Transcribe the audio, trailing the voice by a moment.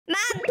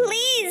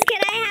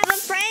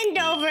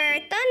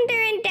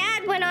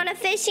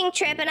fishing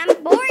trip and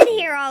I'm bored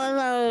here all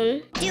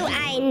alone. Do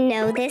I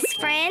know this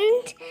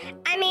friend?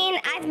 I mean,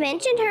 I've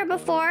mentioned her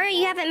before.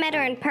 You haven't met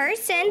her in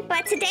person,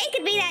 but today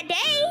could be that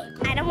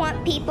day. I don't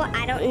want people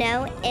I don't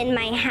know in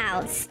my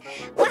house.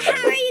 Well,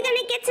 how are you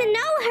gonna get to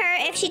know her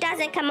if she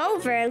doesn't come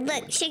over?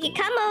 Look, she can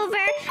come over,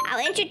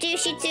 I'll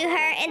introduce you to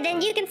her, and then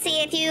you can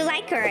see if you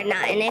like her or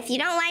not. And if you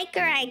don't like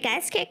her, I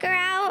guess kick her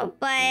out.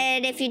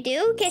 But if you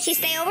do, can she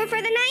stay over for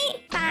the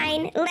night?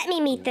 Fine, let me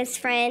meet this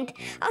friend.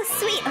 Oh,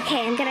 sweet.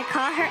 Okay, I'm gonna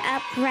call her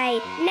up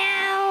right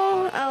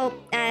now. Oh,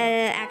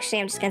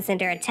 actually, I'm just gonna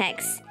send her a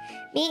text.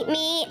 Meet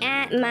me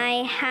at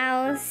my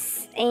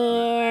house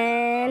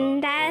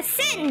and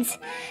send.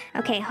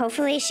 Okay,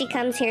 hopefully she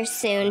comes here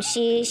soon.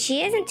 She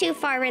isn't too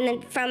far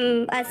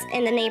from us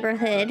in the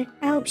neighborhood.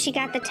 I hope she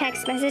got the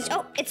text message.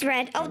 Oh, it's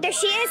red. Oh, there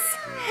she is.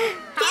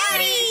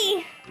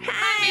 Cutie!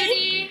 Hi.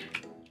 Moody.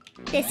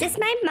 This is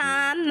my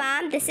mom.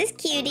 Mom, this is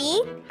Cutie.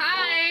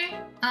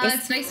 Hi.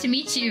 It's nice to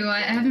meet you. I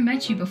haven't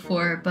met you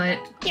before, but...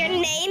 Your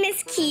name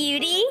is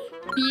Cutie?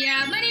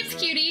 Yeah, my name's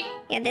Cutie.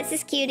 Yeah, this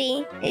is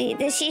Cutie.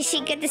 Is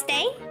she good to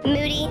stay?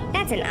 Moody?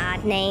 That's an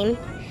odd name.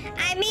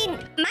 I mean,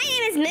 my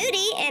name is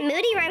Moody, and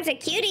Moody rhymes with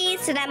Cutie,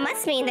 so that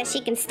must mean that she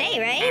can stay,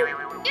 right?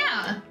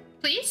 Yeah,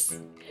 please.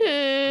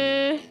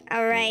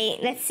 All right,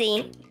 let's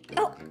see.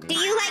 Oh, do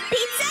you like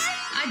pizza?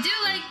 I do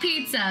like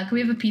pizza. Can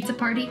we have a pizza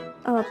party?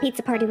 Oh, a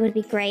pizza party would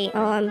be great.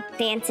 Oh, I'm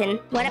dancing.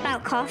 What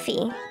about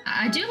coffee?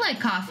 I do like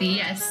coffee,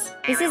 yes.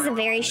 This is a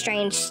very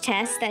strange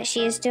test that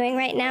she is doing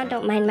right now.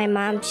 Don't mind my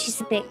mom.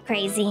 She's a bit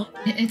crazy.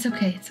 It's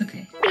okay, it's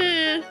okay.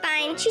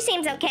 Fine. She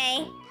seems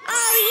okay.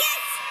 Oh, yes!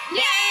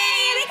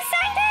 Yay! I'm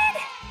excited!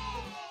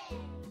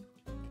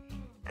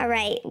 All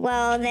right.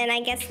 Well, then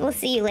I guess we'll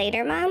see you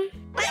later, Mom.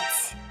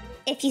 What?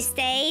 If you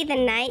stay the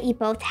night, you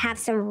both have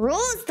some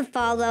rules to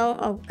follow.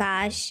 Oh,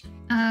 gosh.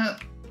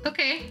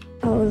 Okay.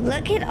 Oh,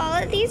 look at all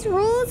of these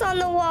rules on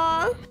the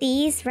wall.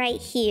 These right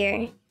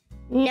here.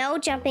 No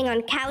jumping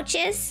on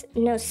couches.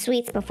 No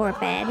sweets before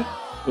bed.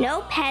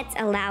 No pets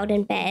allowed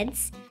in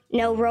beds.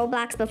 No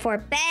Roblox before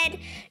bed.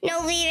 No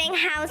leaving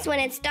house when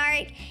it's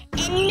dark.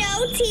 And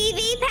no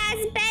TV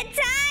past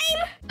bedtime.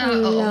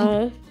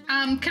 No.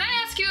 Can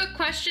I ask you a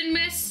question,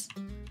 miss?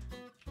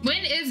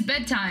 When is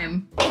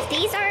bedtime? If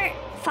these aren't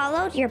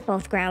followed, you're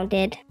both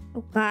grounded.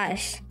 Oh,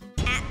 gosh.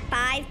 At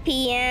 5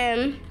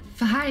 p.m.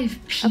 5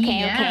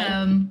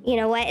 p.m. Okay. You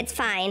know what? It's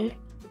fine.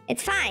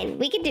 It's fine.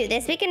 We can do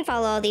this. We can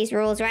follow all these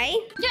rules, right?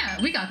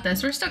 Yeah, we got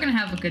this. We're still gonna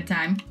have a good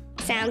time.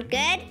 Sound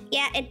good?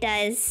 Yeah, it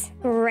does.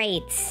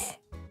 Great.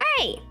 All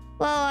right.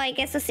 Well, I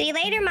guess we'll see you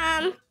later,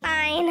 Mom.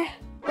 Fine.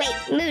 Wait,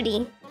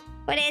 Moody.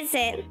 What is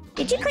it?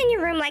 Did you clean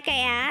your room like I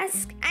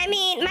asked? I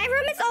mean, my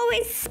room is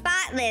always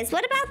spotless.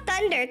 What about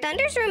Thunder?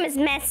 Thunder's room is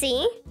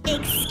messy.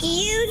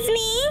 Excuse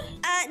me?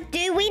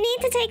 Do we need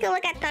to take a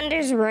look at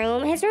Thunder's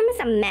room? His room is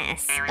a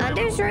mess.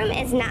 Thunder's room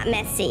is not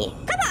messy.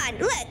 Come on,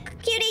 look.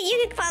 Cutie,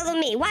 you can follow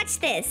me. Watch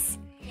this.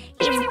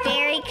 He's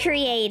very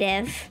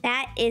creative.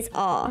 That is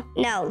all.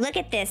 No, look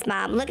at this,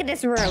 Mom. Look at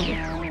this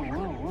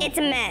room. It's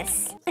a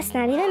mess. It's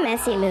not even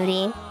messy,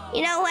 Moody.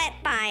 You know what?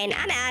 Fine.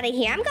 I'm out of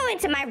here. I'm going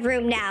to my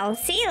room now.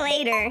 See you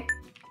later.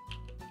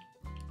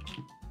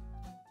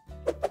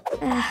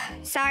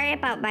 Sorry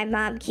about my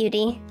mom,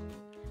 Cutie.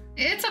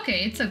 It's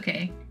okay. It's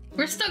okay.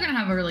 We're still gonna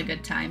have a really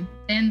good time.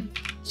 And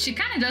she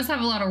kind of does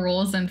have a lot of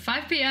rules, and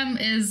 5 p.m.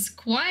 is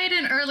quite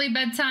an early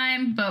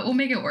bedtime, but we'll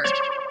make it work.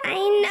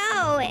 I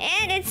know,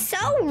 and it's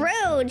so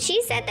rude.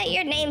 She said that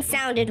your name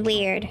sounded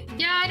weird.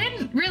 Yeah, I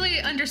didn't really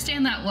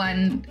understand that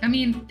one. I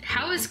mean,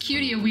 how is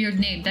Cutie a weird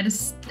name?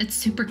 It's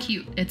super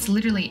cute. It's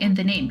literally in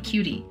the name,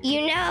 Cutie.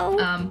 You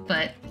know?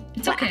 But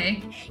it's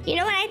okay. You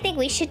know what I think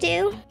we should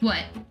do?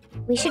 What?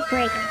 We should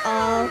break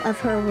all of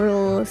her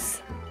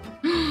rules.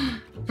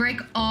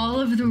 Break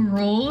all of the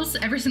rules?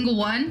 Every single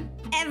one?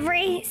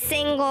 Every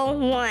single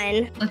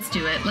one. Let's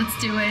do it. Let's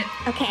do it.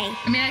 Okay.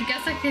 I mean, I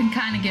guess I can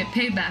kind of get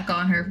payback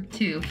on her,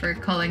 too, for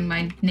calling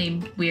my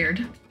name weird.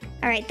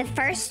 All right, the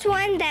first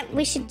one that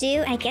we should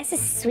do, I guess,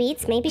 is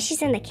sweets. Maybe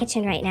she's in the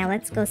kitchen right now.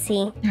 Let's go see.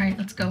 All right,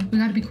 let's go. We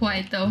gotta be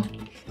quiet, though.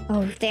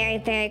 Oh, very,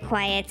 very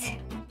quiet.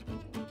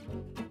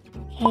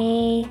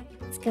 Okay,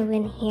 let's go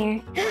in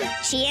here.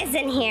 She is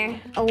in here.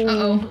 Oh.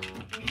 Uh-oh.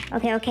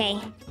 Okay, okay.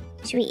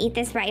 Should we eat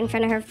this right in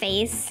front of her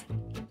face?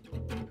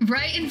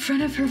 Right in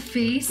front of her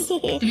face? Do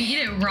we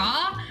eat it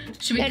raw?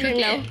 Should we cook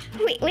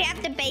it? We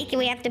have to bake it.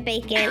 We have to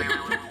bake it.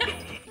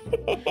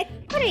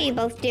 What are you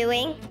both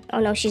doing? Oh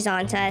no, she's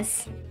on to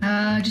us.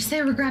 Just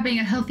say we're grabbing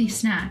a healthy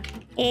snack.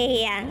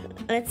 Yeah.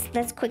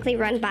 Let's quickly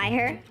run by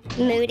her.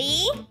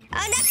 Moody? Oh,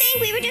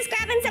 nothing. We were just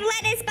grabbing some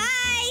lettuce.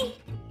 Bye.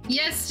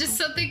 Yes, just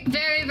something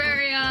very,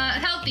 very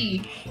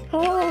healthy.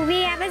 Oh,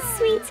 we have a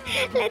sweet.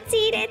 Let's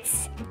eat it.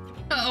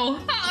 Uh-oh.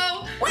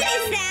 Uh-oh. What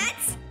is that?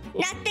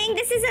 Nothing.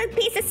 This is a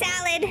piece of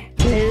salad.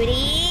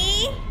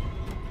 Moody?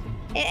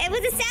 It was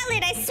a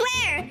salad, I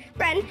swear.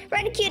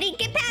 Run, Cutie.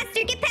 Get past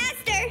her. Get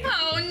past her.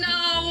 Oh,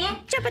 no.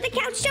 Jump on the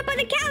couch. Jump on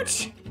the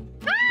couch.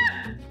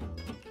 Ah!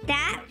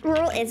 That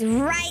rule is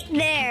right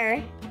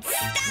there.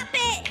 Stop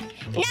it.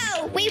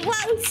 No, we we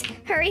won't.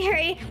 Hurry,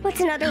 hurry. What's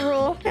another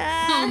rule?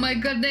 Oh my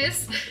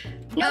goodness.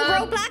 No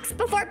Roblox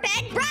before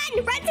bed.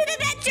 Run! Run to the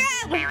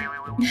bedroom!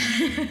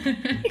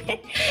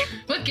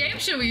 What game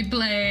should we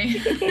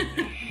play?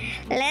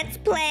 Let's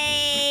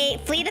play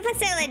Flee the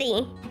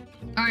Facility.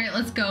 All right,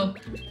 let's go.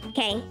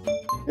 Okay.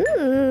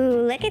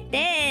 Ooh, look at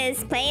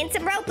this. Playing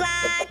some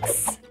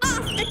Roblox.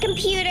 Off the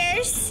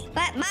computers.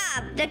 But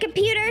Mom, the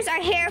computers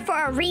are here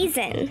for a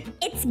reason.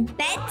 It's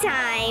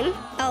bedtime.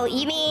 Oh,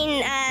 you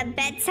mean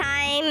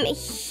bedtime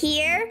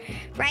here?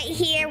 Right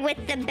here with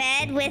the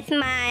bed with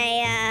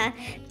my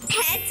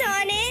pets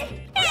on it?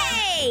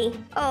 Hey!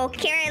 Oh,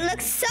 Carrot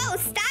looks so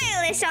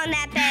stylish on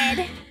that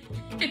bed.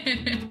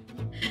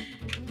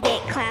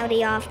 Get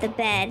Cloudy off the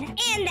bed.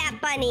 And that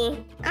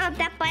bunny. Oh,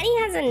 that bunny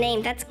has a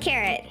name. That's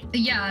Carrot.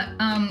 Yeah,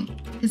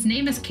 his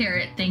name is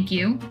Carrot, thank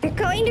you. They're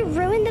going to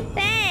ruin the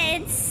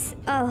beds.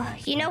 Oh,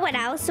 you know what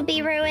else will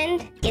be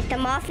ruined? Get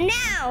them off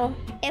now.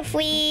 If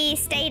we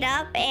stayed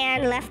up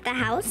and left the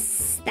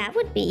house, that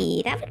would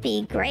be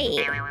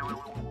great.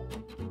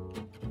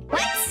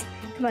 What?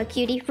 Come on,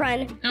 cutie,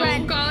 run,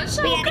 run. Oh gosh,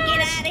 we gotta get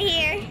out of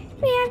here.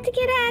 We have to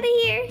get out of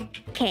here.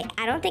 Okay,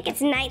 I don't think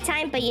it's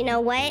nighttime, but you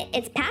know what?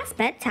 It's past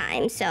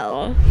bedtime,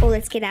 so... Oh,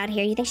 let's get out of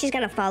here. You think she's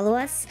gonna follow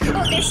us?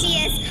 Oh, there she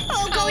is.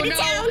 Oh, going to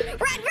town. Run, run,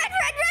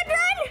 run, run,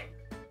 run.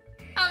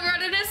 I'm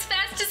running as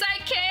fast as I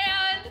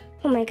can.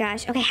 Oh my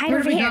gosh. Okay, hide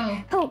over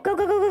here. Oh, go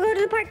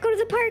to the park. Go to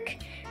the park.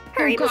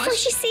 Hurry before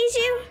she sees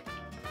you.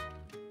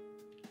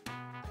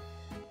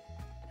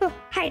 Oh,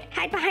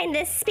 hide behind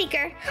this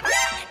speaker.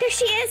 Oh, there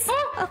she is.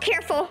 Oh,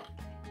 careful.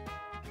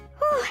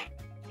 Oh,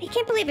 I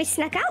can't believe we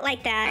snuck out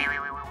like that.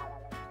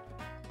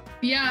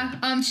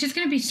 Yeah, she's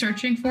gonna be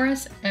searching for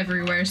us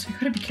everywhere, so we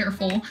gotta be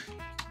careful.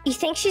 You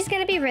think she's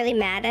gonna be really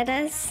mad at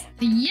us?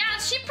 Yeah,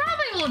 she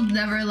probably will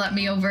never let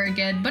me over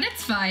again, but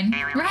it's fine.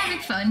 We're having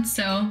fun,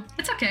 so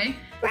it's okay.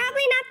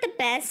 Probably not the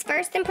best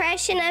first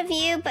impression of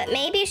you, but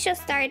maybe she'll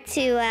start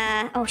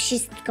to, oh,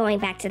 she's going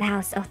back to the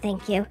house. Oh,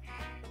 thank you.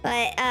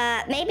 But,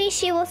 maybe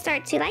she will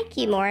start to like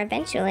you more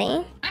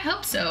eventually. I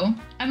hope so.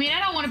 I mean, I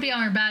don't want to be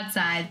on her bad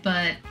side,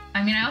 but,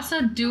 I mean, I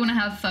also do want to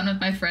have fun with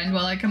my friend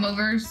while I come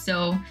over,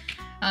 so,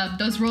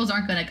 those rules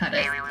aren't gonna cut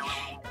it.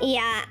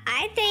 Yeah,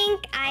 I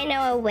think I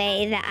know a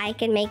way that I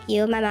can make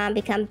you and my mom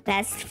become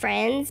best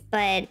friends,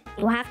 but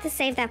we'll have to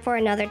save that for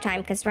another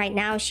time, because right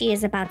now she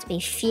is about to be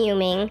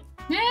fuming.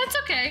 Yeah, it's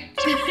okay.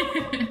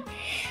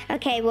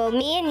 Okay, well,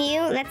 me and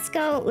you, let's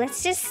go.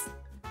 Let's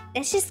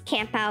just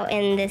camp out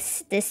in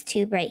this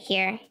tube right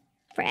here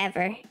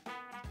forever.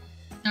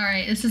 All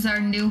right, this is our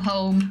new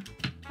home.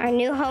 Our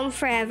new home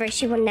forever.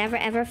 She will never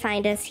ever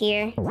find us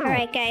here. All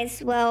right,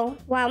 guys. Well,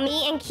 while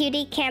me and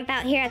Cutie camp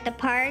out here at the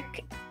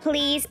park,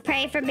 please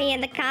pray for me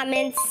in the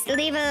comments.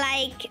 Leave a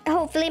like.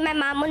 Hopefully my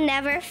mom will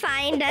never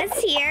find us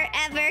here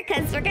ever,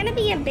 because we're gonna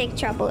be in big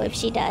trouble if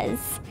she does.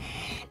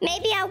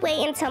 Maybe I'll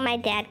wait until my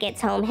dad gets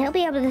home. He'll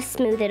be able to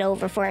smooth it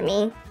over for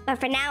me. But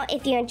for now,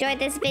 if you enjoyed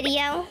this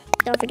video,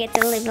 don't forget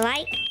to leave a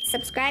like,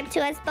 subscribe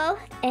to us both,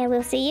 and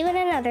we'll see you in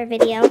another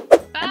video.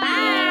 Bye-bye.